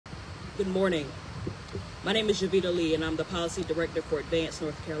Good morning. My name is Jovita Lee, and I'm the Policy Director for Advance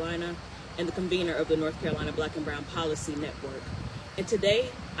North Carolina and the convener of the North Carolina Black and Brown Policy Network. And today,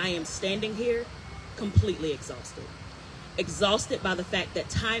 I am standing here completely exhausted. Exhausted by the fact that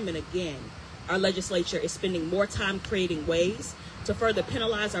time and again, our legislature is spending more time creating ways to further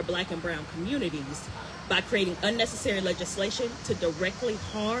penalize our Black and Brown communities by creating unnecessary legislation to directly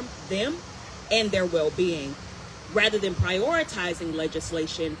harm them and their well-being, rather than prioritizing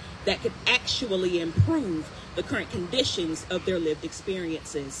legislation that could actually improve the current conditions of their lived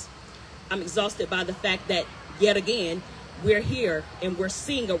experiences. I'm exhausted by the fact that, yet again, we're here and we're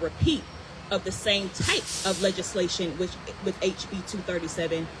seeing a repeat of the same type of legislation with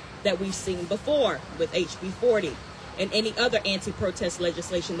HB237 that we've seen before with HB40 and any other anti-protest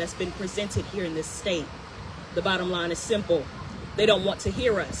legislation that's been presented here in this state. The bottom line is simple. They don't want to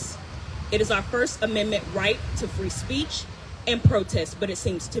hear us. It is our First Amendment right to free speech and protest, but it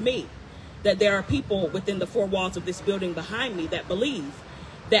seems to me that there are people within the four walls of this building behind me that believe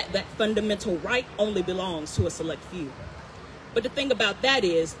that that fundamental right only belongs to a select few. But the thing about that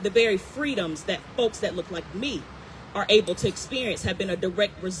is the very freedoms that folks that look like me are able to experience have been a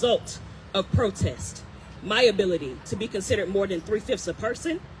direct result of protest. My ability to be considered more than 3/5 a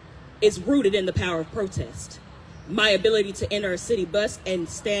person is rooted in the power of protest. My ability to enter a city bus and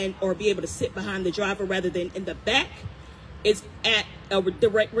stand or be able to sit behind the driver rather than in the back is at a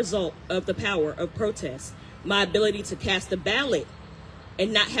direct result of the power of protest. My ability to cast a ballot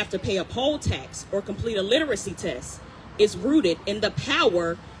and not have to pay a poll tax or complete a literacy test is rooted in the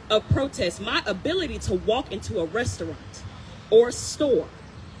power of protest. My ability to walk into a restaurant or a store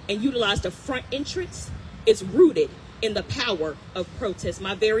and utilize the front entrance is rooted in the power of protest.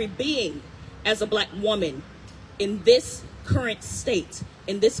 My very being as a Black woman in this current state,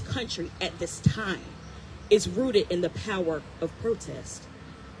 in this country at this time, is rooted in the power of protest.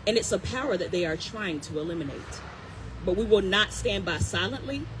 And it's a power that they are trying to eliminate. But we will not stand by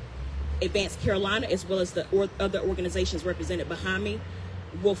silently. Advance Carolina, as well as the other organizations represented behind me,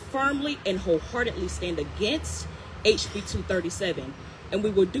 will firmly and wholeheartedly stand against HB237. And we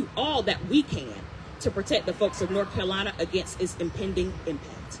will do all that we can to protect the folks of North Carolina against its impending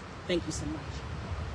impact. Thank you so much.